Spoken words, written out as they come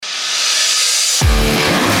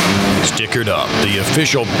Stickered Up, the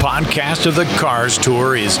official podcast of the Cars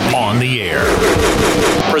Tour, is on the air.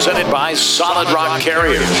 Presented by Solid Rock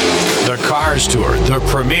Carriers. The Cars Tour, the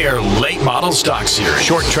premier late model stock series.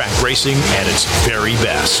 Short track racing at its very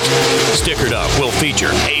best. Stickered Up will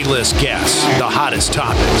feature A-list guests, the hottest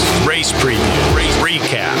topics, race previews, race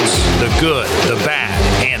recaps, the good, the bad,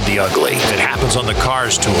 and the ugly. If it happens on the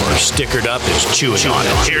Cars Tour, Stickered Up is chewing on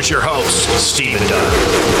it. Here's your host, Stephen Dunn.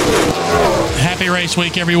 Happy race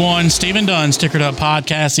week, everyone. Stephen Dunn, Stickered Up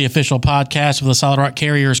Podcast, the official podcast of the Solid Rock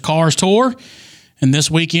Carriers Cars Tour. And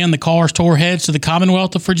this weekend, the Cars Tour heads to the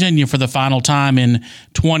Commonwealth of Virginia for the final time in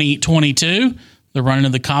 2022. The running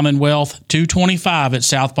of the Commonwealth 225 at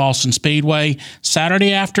South Boston Speedway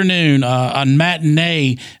Saturday afternoon. A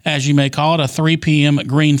matinee, as you may call it, a 3 p.m.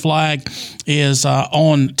 green flag is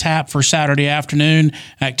on tap for Saturday afternoon.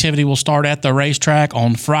 Activity will start at the racetrack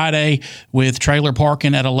on Friday with trailer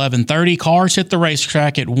parking at 11:30. Cars hit the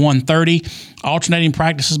racetrack at 1:30. Alternating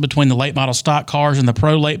practices between the late model stock cars and the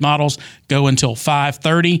pro late models go until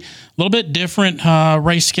 5:30. A little bit different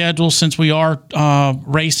race schedule since we are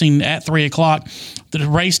racing at 3 o'clock. The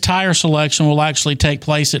race tire selection will actually take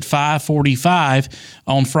place at 5:45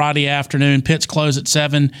 on Friday afternoon. Pits close at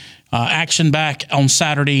 7. Action back on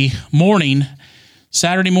Saturday morning.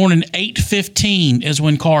 Saturday morning, 8:15 is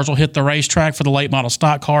when cars will hit the racetrack for the late model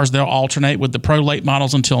stock cars. They'll alternate with the pro late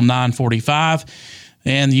models until 9:45.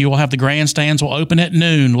 And you will have the grandstands will open at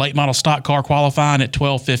noon. Late model stock car qualifying at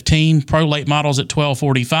 12:15. Pro late models at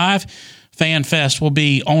 12:45. Fan Fest will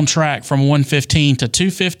be on track from 1:15 to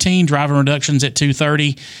 2:15. Driving reductions at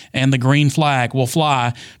 2:30. And the green flag will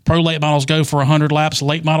fly. Pro late models go for 100 laps.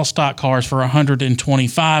 Late model stock cars for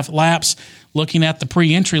 125 laps. Looking at the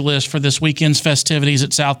pre-entry list for this weekend's festivities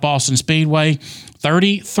at South Boston Speedway,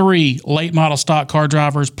 33 late model stock car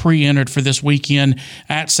drivers pre-entered for this weekend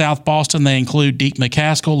at South Boston. They include Deke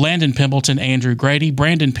McCaskill, Landon Pimbleton, Andrew Grady,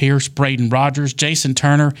 Brandon Pierce, Braden Rogers, Jason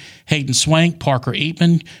Turner, Hayden Swank, Parker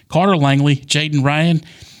Eatman, Carter Langley, Jaden Ryan.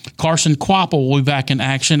 Carson Quapple will be back in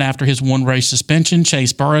action after his one-race suspension.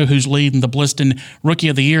 Chase Burrow, who's leading the Bliston Rookie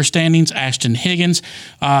of the Year standings. Ashton Higgins.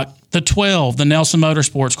 The 12, the Nelson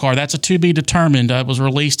Motorsports car, that's a to be determined. It was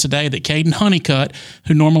released today that Caden Honeycutt,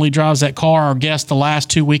 who normally drives that car, our guest the last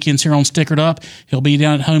 2 weekends here on Stickered Up, he'll be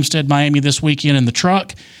down at Homestead, Miami this weekend in the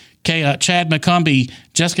truck. Chad McCumbee,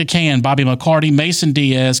 Jessica Can, Bobby McCarty, Mason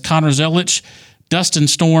Diaz, Connor Zelich, Dustin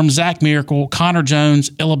Storm, Zach Miracle, Connor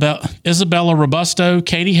Jones, Isabella Robusto,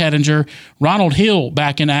 Katie Hedinger, Ronald Hill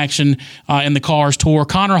back in action in the Cars Tour,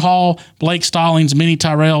 Connor Hall, Blake Stallings, Minnie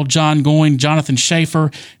Tyrell, John Goyne, Jonathan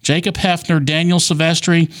Schaefer, Jacob Hefner, Daniel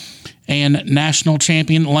Silvestri, and national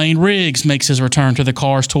champion Lane Riggs makes his return to the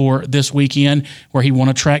Cars Tour this weekend, where he won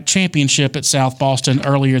a track championship at South Boston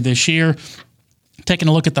earlier this year. Taking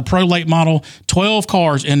a look at the pro late model, 12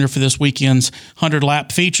 cars enter for this weekend's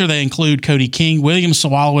 100-lap feature. They include Cody King, William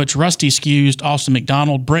Sawalowicz, Rusty Skewes, Austin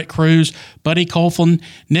McDonald, Brett Cruz, Buddy Colflin,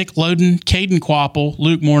 Nick Loden, Caden Quapple,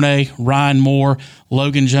 Luke Mornay, Ryan Moore,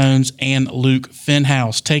 Logan Jones, and Luke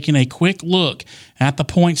Fenhouse. Taking a quick look at the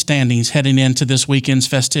point standings heading into this weekend's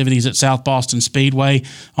festivities at South Boston Speedway.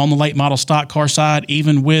 On the late model stock car side,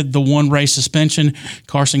 even with the one race suspension,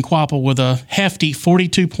 Carson Quapple with a hefty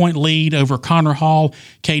 42-point lead over Connor Hall,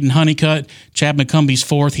 Caden Honeycutt. Chad McCumbie's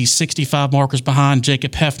fourth. He's 65 markers behind.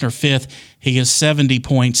 Jacob Hefner fifth. He is 70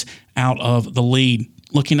 points out of the lead.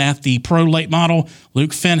 Looking at the pro late model,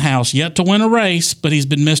 Luke Fenhouse, yet to win a race, but he's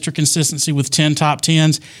been Mr. Consistency with 10 top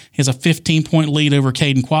 10s. He has a 15-point lead over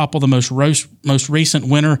Caden Quapple, the most recent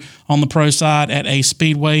winner on the pro side at Ace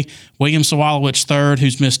Speedway. William Sawalowicz third,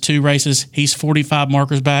 who's missed 2 races. He's 45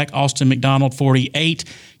 markers back. Austin McDonald, 48.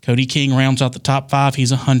 Cody King rounds out the top 5.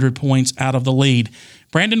 He's 100 points out of the lead.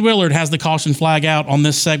 Brandon Willard has the caution flag out on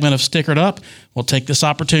this segment of Stickered Up. We'll take this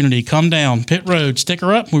opportunity. Come down pit road,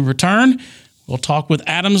 sticker up. We return. We'll talk with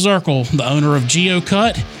Adam Zirkle, the owner of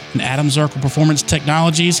GeoCut and Adam Zirkle Performance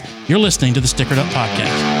Technologies. You're listening to the Stickered Up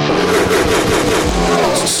Podcast.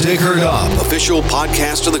 Stickered Up, official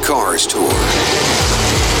podcast of the Cars Tour.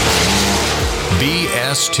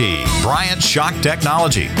 BST, Bryant Shock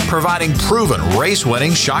Technology, providing proven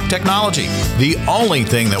race-winning shock technology. The only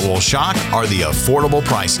thing that will shock are the affordable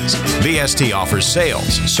prices. BST offers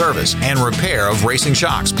sales, service, and repair of racing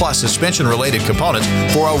shocks, plus suspension-related components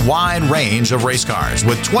for a wide range of race cars.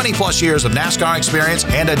 With 20-plus years of NASCAR experience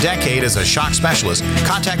and a decade as a shock specialist,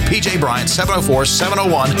 contact PJ Bryant,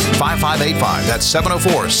 704-701-5585. That's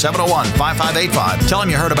 704-701-5585. Tell him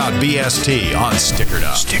you heard about BST on Stickered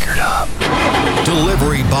Up. Stickered Up.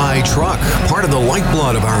 Delivery by truck, part of the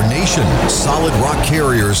lifeblood of our nation. Solid Rock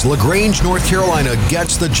Carriers, LaGrange, North Carolina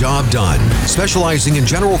gets the job done, specializing in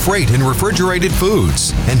general freight and refrigerated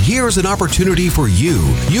foods. And here's an opportunity for you.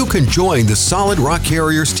 You can join the Solid Rock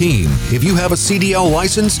Carriers team. If you have a CDL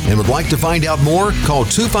license and would like to find out more, call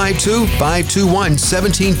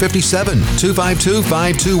 252-521-1757.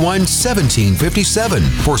 252-521-1757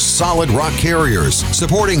 for Solid Rock Carriers,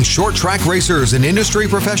 supporting short track racers and industry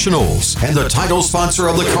professionals, and the title sponsor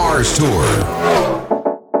of the Cars Tour.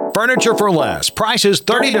 Furniture for less. Prices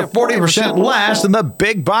 30 to 40% less than the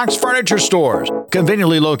big box furniture stores.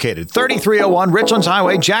 Conveniently located 3301 Richlands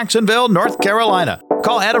Highway, Jacksonville, North Carolina.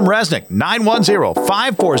 Call Adam Resnick,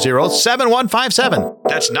 910-540-7157.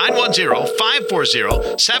 That's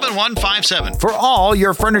 910-540-7157. For all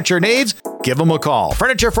your furniture needs, give them a call.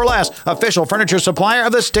 Furniture for Less, official furniture supplier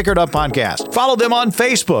of the Stickered Up podcast. Follow them on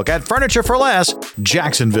Facebook at Furniture for Less,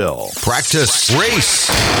 Jacksonville. Practice, race,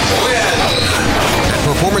 win. At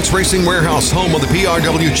Performance Racing Warehouse, home of the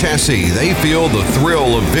PRW chassis, they feel the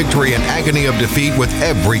thrill of victory and agony of defeat with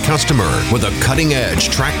every customer. With a cutting-edge,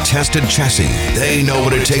 track-tested chassis, they know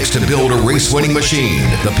what it takes to build a race-winning machine.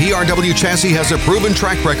 The PRW chassis has a proven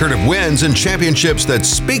track record of wins and championships that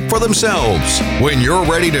speak for themselves. When you're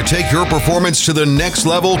ready to take your performance to the next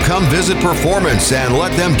level, come visit Performance and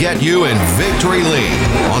let them get you in victory lane.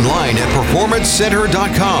 Online at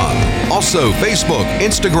performancecenter.com. Also, Facebook,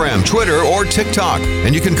 Instagram, Twitter, or TikTok.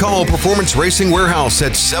 And you can call Performance Racing Warehouse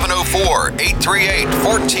at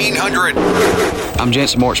 704-838-1400. I'm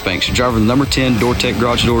Jansen Marchbanks, driver of the number 10 DoorTech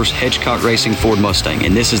Garage Doors Hedgecock Racing Ford Mustang,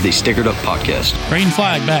 and this is the Stickered Up Podcast. Green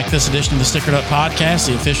flag back this edition of the Stickered Up Podcast,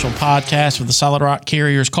 the official podcast of the Solid Rock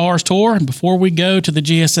Carriers Cars Tour. And before we go to the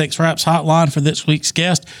GSX Wraps hotline for this week's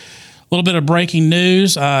guest, a little bit of breaking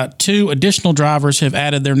news. 2 additional drivers have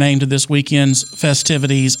added their name to this weekend's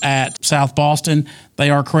festivities at South Boston. They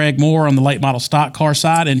are Craig Moore on the late model stock car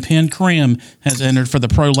side, and Penn Krim has entered for the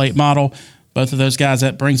pro late model. Both of those guys,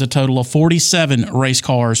 that brings a total of 47 race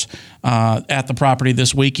cars at the property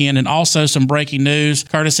this weekend. And also some breaking news,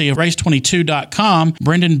 courtesy of Race22.com,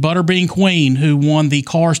 Brendan Butterbean Queen, who won the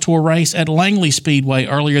Cars Tour race at Langley Speedway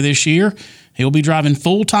earlier this year. He'll be driving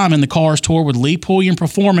full-time in the Cars Tour with Lee Pulliam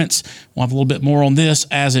Performance. We'll have a little bit more on this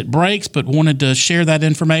as it breaks, but wanted to share that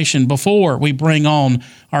information before we bring on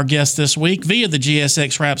our guest this week via the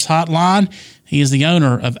GSX Wraps hotline. He is the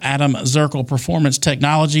owner of Adam Zirkle Performance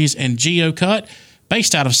Technologies and GeoCut,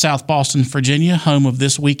 based out of South Boston, Virginia, home of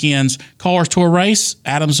this weekend's Cars Tour race.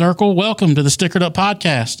 Adam Zirkle, welcome to the Stickered Up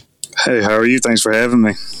Podcast. Hey, how are you? Thanks for having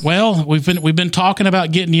me. Well, we've been talking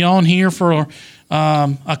about getting you on here for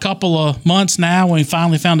a couple of months now. We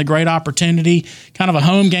finally found a great opportunity, kind of a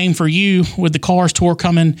home game for you with the Cars Tour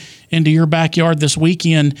coming into your backyard this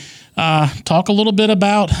weekend. Talk a little bit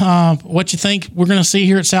about what you think we're going to see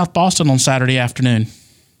here at South Boston on Saturday afternoon.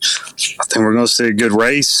 I think we're going to see a good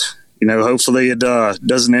race. You know, hopefully it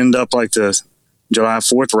doesn't end up like the July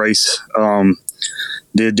 4th race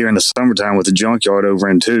did during the summertime with the junkyard over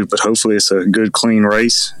in 2, but hopefully it's a good, clean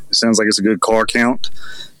race. It sounds like it's a good car count.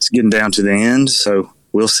 It's getting down to the end, so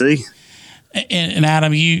we'll see. And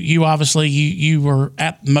Adam, you obviously you were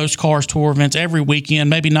at most Cars Tour events every weekend,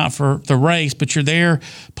 maybe not for the race, but you're there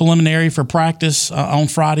preliminary for practice on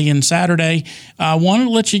Friday and Saturday. I wanted to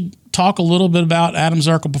let you talk a little bit about Adam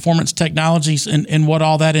Zirkle Performance Technologies and what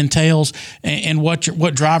all that entails, and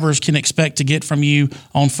what drivers can expect to get from you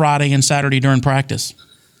on Friday and Saturday during practice.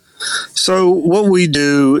 So what we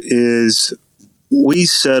do is we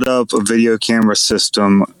set up a video camera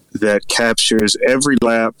system that captures every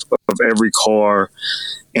lap of every car,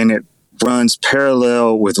 and it runs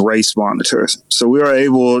parallel with race monitors. So we are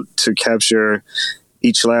able to capture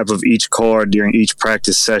each lap of each car during each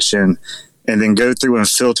practice session, and then go through and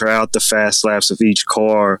filter out the fast laps of each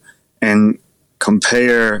car and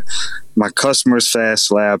compare my customer's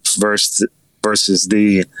fast lap versus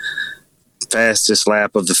the fastest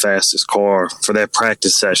lap of the fastest car for that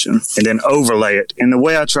practice session, and then overlay it. And the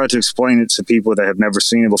way I try to explain it to people that have never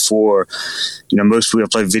seen it before, you know, most people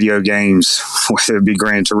play video games, whether it be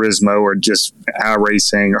Gran Turismo or just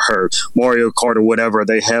iRacing or Mario Kart or whatever,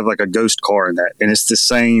 they have like a ghost car in that, and it's the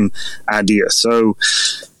same idea. So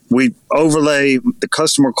we overlay the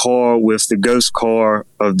customer car with the ghost car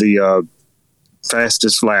of the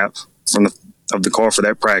fastest lap of the car for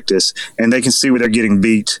that practice, and they can see where they're getting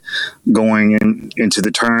beat going into the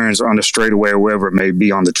turns or on the straightaway or wherever it may be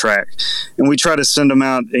on the track. And we try to send them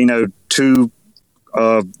out, 2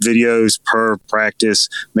 videos per practice,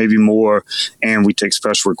 maybe more, and we take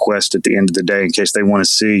special requests at the end of the day in case they want to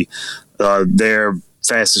see their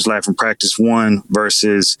fastest lap from practice 1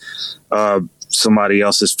 versus somebody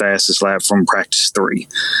else's fastest lap from practice 3.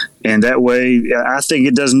 And that way, I think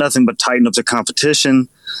it does nothing but tighten up the competition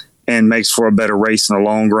and makes for a better race in the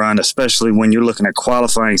long run, especially when you're looking at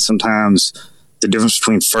qualifying. Sometimes the difference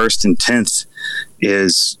between first and 10th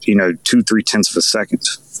is, 2-3 tenths of a second.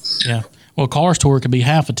 Yeah. Well, Cars Tour could be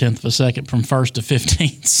half a tenth of a second from first to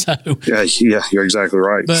 15th. So yeah, you're exactly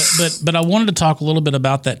right. But I wanted to talk a little bit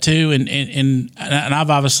about that too, and I've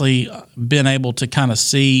obviously been able to kind of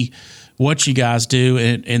see what you guys do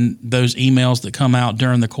and those emails that come out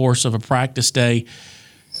during the course of a practice day.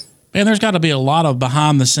 Man, there's got to be a lot of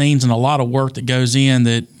behind the scenes and a lot of work that goes in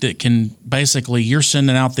that can basically, you're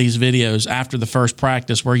sending out these videos after the first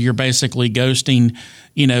practice where you're basically ghosting,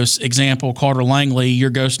 example, Carter Langley, you're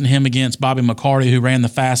ghosting him against Bobby McCarty, who ran the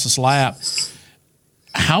fastest lap.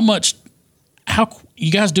 How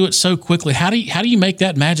you guys do it so quickly? How do you make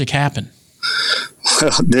that magic happen?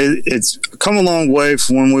 Well, it's come a long way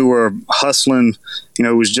from when we were hustling.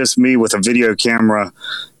 It was just me with a video camera,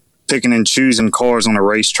 picking and choosing cars on a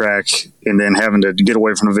racetrack, and then having to get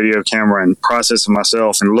away from the video camera and process it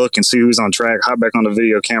myself and look and see who's on track, hop back on the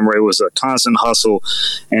video camera. It was a constant hustle.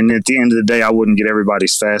 And at the end of the day, I wouldn't get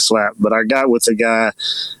everybody's fast lap. But I got with a guy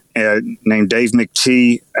named Dave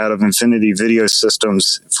McTee out of Infinity Video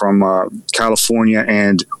Systems from California,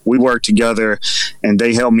 and we worked together, and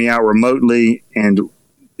they helped me out remotely. And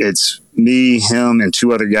it's me, him, and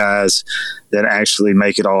 2 other guys that actually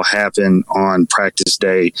make it all happen on practice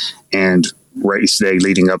day and race day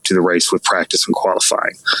leading up to the race with practice and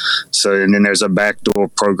qualifying. So, and then there's a backdoor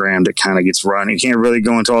program that kind of gets run. You can't really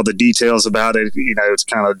go into all the details about it. It's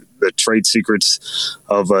kind of the trade secrets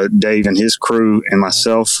of Dave and his crew and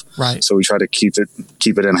myself. Right. So we try to keep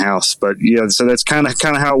it in house. But yeah, so that's kind of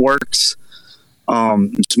how it works.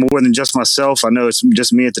 It's more than just myself. I know it's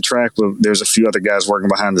just me at the track, but there's a few other guys working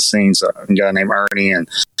behind the scenes. A guy named Ernie and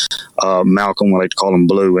Malcolm, we like to call them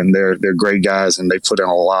Blue, and they're great guys, and they put in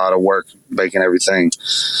a lot of work making everything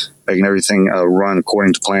run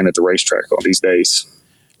according to plan at the racetrack all these days.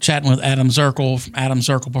 Chatting with Adam Zirkle from Adam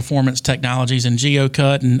Zirkle Performance Technologies and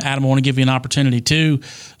GeoCut. And Adam, I want to give you an opportunity too.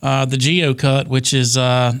 The GeoCut, which is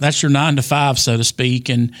that's your 9 to 5, so to speak,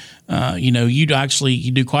 and you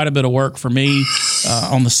do quite a bit of work for me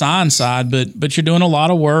on the sign side, but you're doing a lot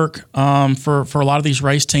of work for a lot of these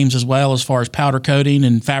race teams as well, as far as powder coating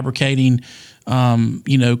and fabricating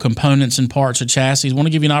components and parts of chassis. I want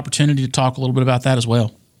to give you an opportunity to talk a little bit about that as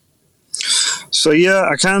well. So yeah,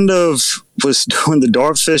 I kind of was doing the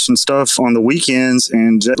dartfish and stuff on the weekends,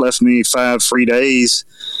 and that left me 5 free days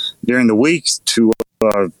during the week to,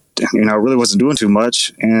 I really wasn't doing too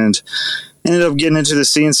much, and ended up getting into the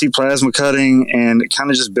CNC plasma cutting, and it kind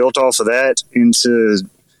of just built off of that into,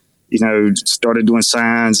 started doing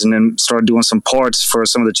signs, and then started doing some parts for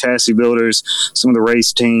some of the chassis builders, some of the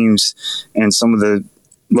race teams, and some of the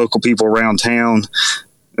local people around town.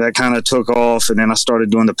 That kind of took off, and then I started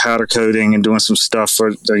doing the powder coating and doing some stuff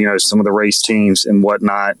for some of the race teams and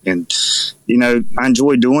whatnot. And I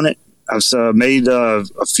enjoy doing it. I've made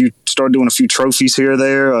started doing a few trophies here or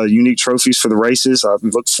there, unique trophies for the races. I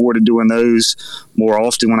look forward to doing those more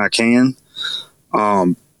often when I can.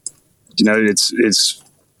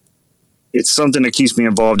 It's something that keeps me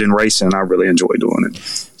involved in racing, and I really enjoy doing it.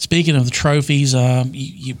 Speaking of the trophies,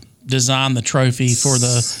 you designed the trophy for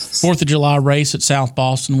the 4th of July race at South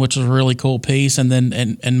Boston, which was a really cool piece. And then,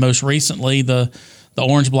 and most recently, the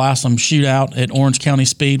Orange Blossom Shootout at Orange County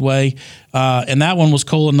Speedway. And that one was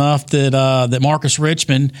cool enough that Marcus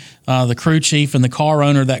Richmond, the crew chief and the car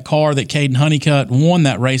owner of that car that Caden Honeycutt won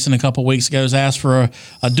that race in a couple of weeks ago, has asked for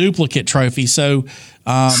a duplicate trophy. So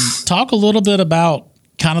talk a little bit about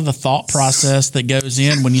kind of the thought process that goes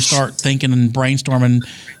in when you start thinking and brainstorming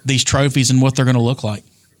these trophies and what they're going to look like.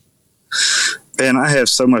 Man, I have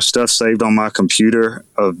so much stuff saved on my computer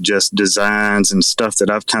of just designs and stuff that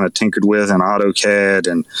I've kind of tinkered with in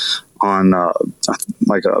AutoCAD and on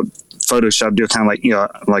like a Photoshop deal, kind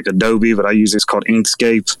of like Adobe, but I use it's called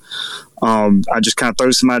Inkscape. I just kind of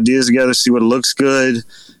throw some ideas together, see what looks good,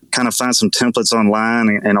 kind of find some templates online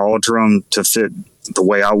and alter them to fit the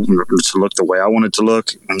way I want it to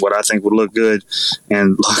look and what I think would look good.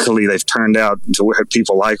 And luckily they've turned out to where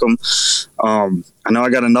people like them. I know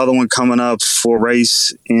I got another one coming up for a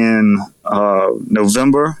race in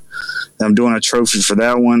November. I'm doing a trophy for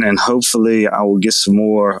that one, and hopefully I will get some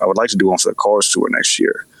more. I would like to do one for the Cars Tour next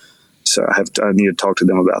year. So I need to talk to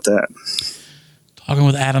them about that. Talking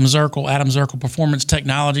with Adam Zirkle Performance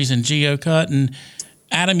Technologies and GeoCut. And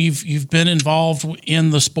Adam, you've been involved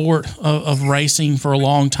in the sport of racing for a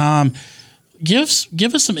long time. Give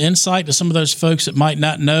us some insight to some of those folks that might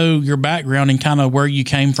not know your background and kind of where you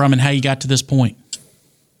came from and how you got to this point.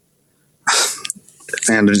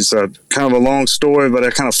 And it's a kind of a long story, but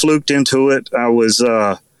I kind of fluked into it. I was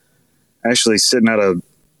actually sitting at a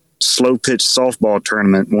slow pitch softball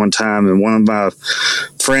tournament one time, and one of my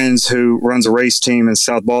friends who runs a race team in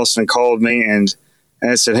South Boston called me and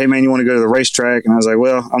said, "Hey man, you want to go to the racetrack?" And I was like,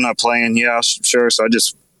 "Well, I'm not playing." "Yeah, sure." So I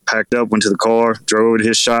just packed up, went to the car, drove over to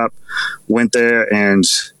his shop, went there, and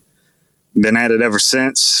been at it ever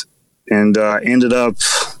since, and ended up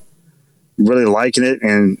really liking it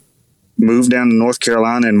and moved down to North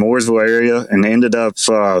Carolina in Mooresville area, and ended up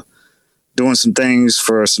doing some things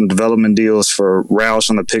for some development deals for Roush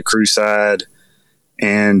on the pit crew side,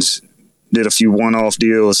 and did a few one-off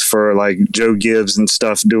deals for like Joe Gibbs and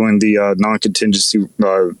stuff doing the non-contingency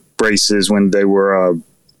races when they were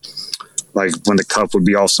like when the Cup would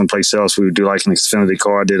be off someplace else. We would do like an Xfinity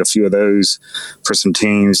car. I did a few of those for some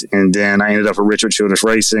teams, and then I ended up at Richard Childress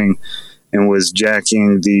Racing and was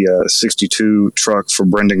jacking the 62 truck for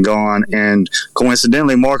Brendan Gaughan. And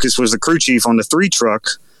coincidentally, Marcus was the crew chief on the 3 truck.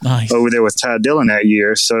 Nice. Over there with Ty Dillon that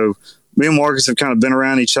year. So me and Marcus have kind of been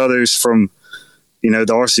around each other's from, the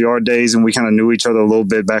RCR days, and we kind of knew each other a little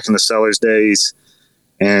bit back in the Sellers days.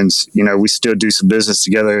 And, we still do some business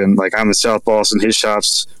together. And like I'm in South Boston, his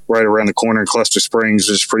shop's right around the corner in Cluster Springs,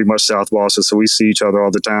 which is pretty much South Boston. So we see each other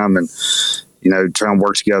all the time and, try and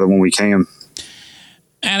work together when we can.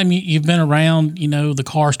 Adam, you've been around, the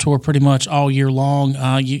Cars Tour pretty much all year long.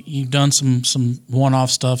 You've done some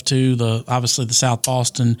one-off stuff too. Obviously the South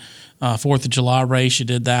Boston 4th of July race, you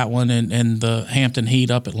did that one, and the Hampton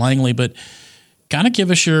Heat up at Langley. But kind of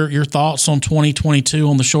give us your thoughts on 2022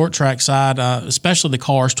 on the short track side, especially the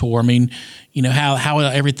Cars Tour. I mean, how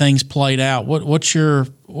everything's played out. What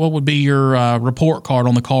would be your report card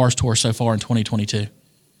on the Cars Tour so far in 2022?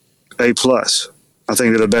 A+. I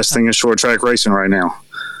think they're the best thing in short track racing right now.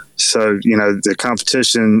 So, the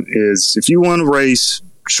competition is, if you want to race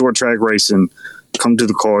short track racing, come to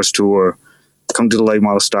the Cars Tour, come to the Late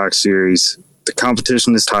Model Stock Series. The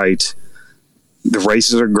competition is tight. The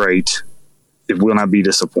races are great. It will not be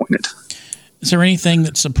disappointed. Is there anything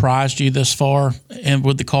that surprised you this far and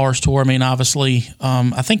with the Cars Tour? I mean, obviously,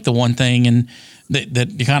 I think the one thing and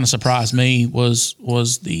that kind of surprised me was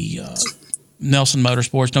the Nelson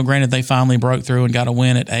Motorsports. Now, granted, they finally broke through and got a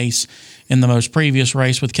win at Ace in the most previous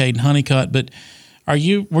race with Caden Honeycutt, but were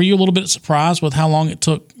you a little bit surprised with how long it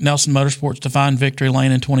took Nelson Motorsports to find victory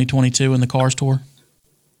lane in 2022 in the Cars Tour?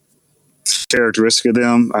 Characteristic of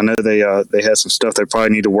them. I know they had some stuff they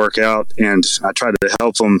probably need to work out, and I tried to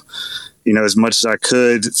help them, as much as I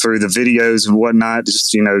could through the videos and whatnot,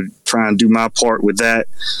 just, try and do my part with that.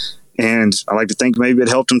 And I like to think maybe it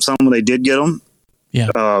helped them some when they did get them.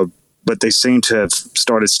 Yeah. But they seem to have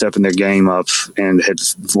started stepping their game up, and had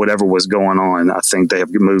whatever was going on, I think they have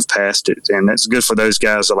moved past it. And that's good for those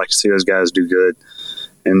guys. I like to see those guys do good.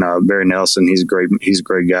 And Barry Nelson, he's a great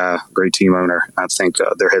guy, great team owner. I think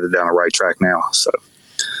they're headed down the right track now. So,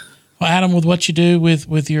 well, Adam, with what you do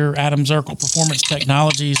with your Adam Zirkle Performance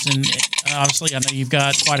Technologies, and obviously I know you've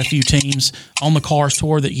got quite a few teams on the Cars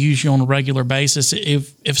Tour that use you on a regular basis.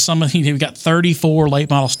 If somebody, you've got 34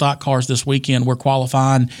 late model stock cars this weekend where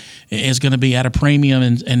qualifying is going to be at a premium,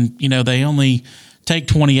 and they only take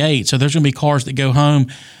 28, so there's going to be cars that go home.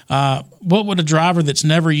 What would a driver that's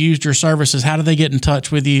never used your services, how do they get in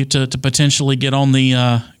touch with you to potentially get on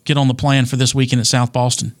the plan for this weekend at South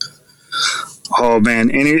Boston? Oh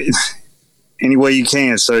man, any way you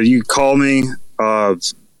can. So you call me. My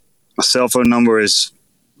cell phone number is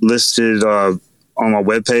listed on my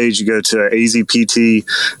webpage. You go to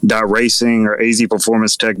azpt.racing or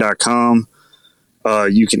azperformancetech.com.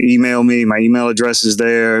 You can email me. My email address is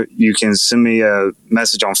there. You can send me a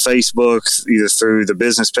message on Facebook, either through the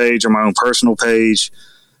business page or my own personal page,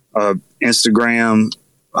 Instagram,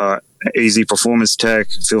 AZ Performance Tech.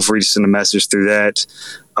 Feel free to send a message through that.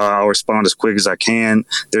 I'll respond as quick as I can.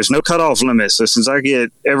 There's no cutoff limit. So since I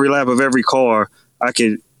get every lap of every car, I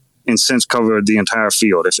could, in a sense, cover the entire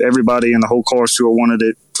field. If everybody in the whole Cars Tour wanted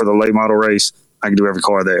it for the late model race, I can do every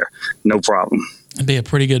car there. No problem. It'd be a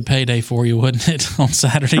pretty good payday for you, wouldn't it, on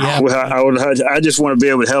Saturday? Well, I just want to be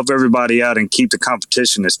able to help everybody out and keep the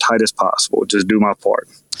competition as tight as possible. Just do my part.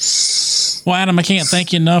 Well, Adam, I can't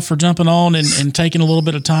thank you enough for jumping on and taking a little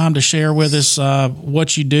bit of time to share with us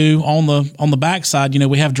what you do on the backside.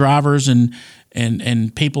 We have drivers and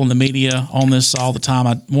people in the media on this all the time.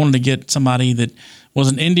 I wanted to get somebody that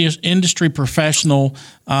was an industry professional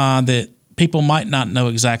that people might not know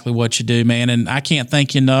exactly what you do, man. And I can't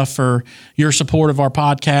thank you enough for your support of our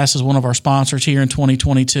podcast as one of our sponsors here in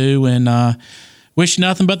 2022. And wish you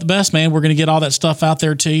nothing but the best, man. We're going to get all that stuff out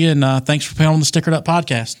there to you. And thanks for being on the Stickered Up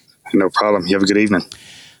podcast. No problem. You have a good evening.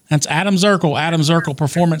 That's Adam Zirkle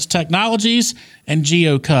Performance Technologies, and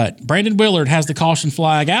GeoCut. Brandon Willard has the caution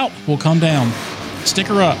flag out. We'll come down.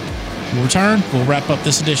 Sticker up. We'll return. We'll wrap up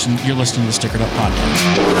this edition. You're listening to the Stickered Up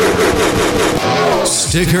Podcast.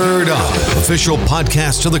 Stickered Up, official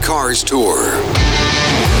podcast of the Cars Tour.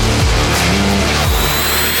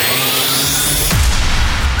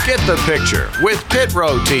 Get the picture with Pit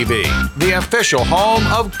Road TV, the official home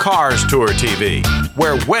of Cars Tour TV,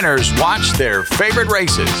 where winners watch their favorite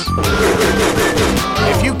races.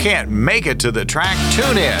 If you can't make it to the track,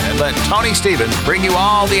 tune in and let Tony Stevens bring you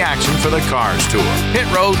all the action for the Cars Tour.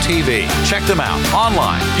 Pit Road TV. Check them out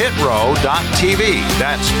online, pitrow.tv.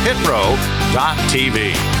 That's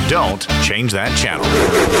pitrow.tv. Don't change that channel.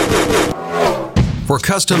 For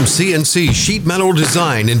custom CNC sheet metal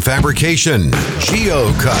design and fabrication,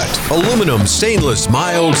 GeoCut, aluminum, stainless,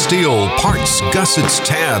 mild steel, parts, gussets,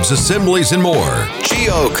 tabs, assemblies, and more.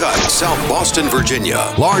 GeoCut, South Boston,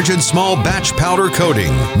 Virginia. Large and small batch powder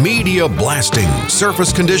coating, media blasting,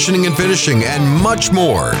 surface conditioning and finishing, and much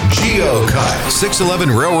more. GeoCut,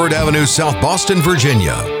 611 Railroad Avenue, South Boston,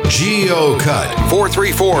 Virginia. GeoCut,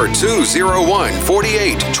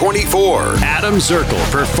 434-201-4824. Adam Zirkle,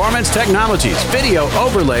 Performance Technologies, video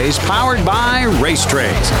overlays powered by Race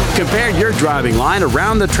Trays. Compare your driving line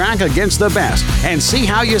around the track against the best and see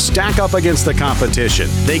how you stack up against the competition.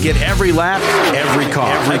 They get every lap, every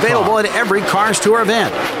car. Available at every Cars Tour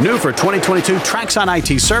event. New for 2022 Trackside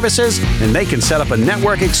IT services, and they can set up a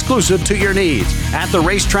network exclusive to your needs at the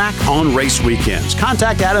racetrack on race weekends.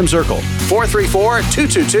 Contact Adam Zirkle,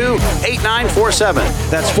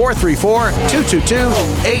 434-222-8947. That's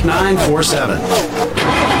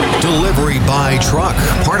 434-222-8947. Delivery by truck,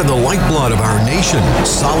 part of the lifeblood of our nation.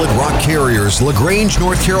 Solid Rock Carriers, LaGrange,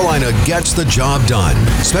 North Carolina gets the job done,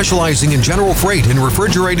 specializing in general freight and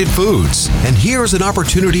refrigerated foods. And here's an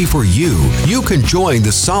opportunity for you. You can join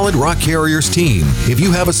the Solid Rock Carriers team. If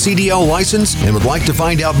you have a CDL license and would like to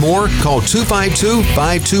find out more, call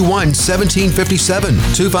 252-521-1757,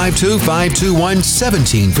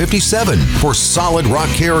 252-521-1757 for Solid Rock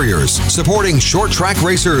Carriers, supporting short track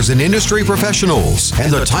racers and industry professionals,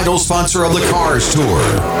 and the title sponsor of the Cars Tour.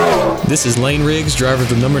 This is Lane Riggs, driver of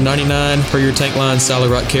the number 99 per your tank line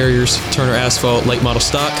Solid Rock Carriers, Turner Asphalt late model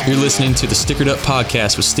stock. You're listening to the Stickered Up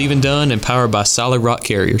Podcast with Stephen Dunn and powered by Solid Rock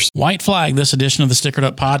Carriers. White flag this edition of the Stickered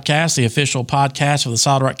Up Podcast, the official podcast of the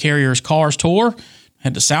Solid Rock Carriers Cars Tour.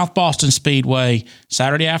 Head to South Boston Speedway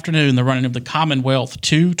Saturday afternoon, the running of the Commonwealth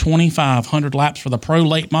 225, 100 laps for the pro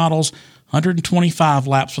late models, 125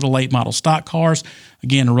 laps for the late model stock cars.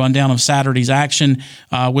 Again, a rundown of Saturday's action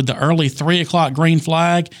with the early 3 o'clock green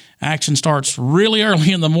flag. Action starts really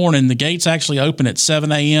early in the morning. The gates actually open at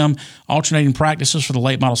 7 a.m. Alternating practices for the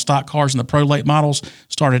late model stock cars and the pro late models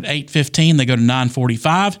start at 8:15. They go to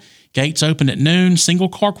 9:45. Gates open at noon. Single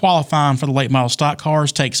car qualifying for the late model stock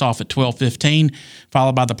cars takes off at 12:15,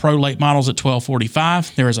 followed by the pro late models at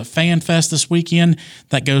 12:45. There is a fan fest this weekend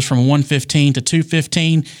that goes from 1:15 to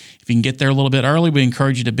 2:15. If you can get there a little bit early, we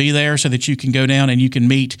encourage you to be there so that you can go down and you can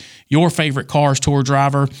meet your favorite Cars Tour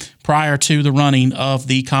driver prior to the running of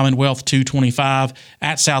the Commonwealth 225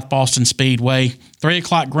 at South Boston Speedway. 3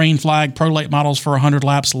 o'clock green flag, pro late models for 100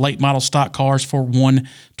 laps, late model stock cars for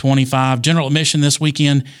 125. General admission this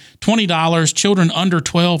weekend, $20. Children under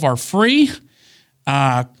 12 are free.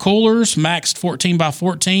 Coolers, maxed 14 by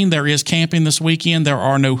 14. There is camping this weekend. There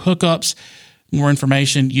are no hookups. More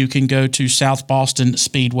information, you can go to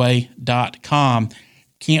southbostonspeedway.com.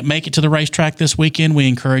 Can't make it to the racetrack this weekend? We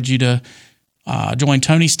encourage you to join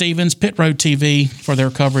Tony Stevens, Pit Road TV, for their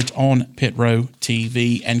coverage on Pit Road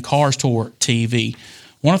TV and Cars Tour TV.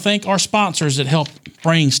 Want to thank our sponsors that help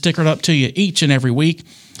bring Stickered Up to you each and every week.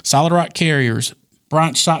 Solid Rock Carriers,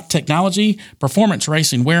 Bryant Shot Technology, Performance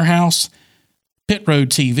Racing Warehouse, Pit Road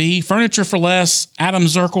TV, Furniture for Less, Adam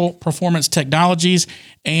Zirkle, Performance Technologies,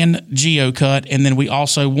 and GeoCut. And then we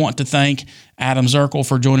also want to thank Adam Zirkle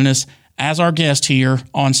for joining us as our guest here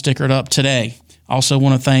on Stickered Up today. Also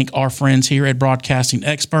want to thank our friends here at Broadcasting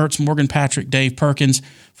Experts, Morgan Patrick, Dave Perkins,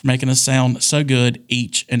 for making us sound so good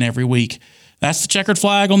each and every week. That's the checkered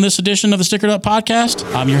flag on this edition of the Stickered Up Podcast.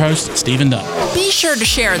 I'm your host, Stephen Dunn. Be sure to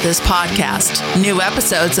share this podcast. New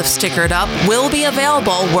episodes of Stickered Up will be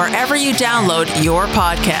available wherever you download your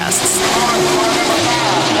podcasts.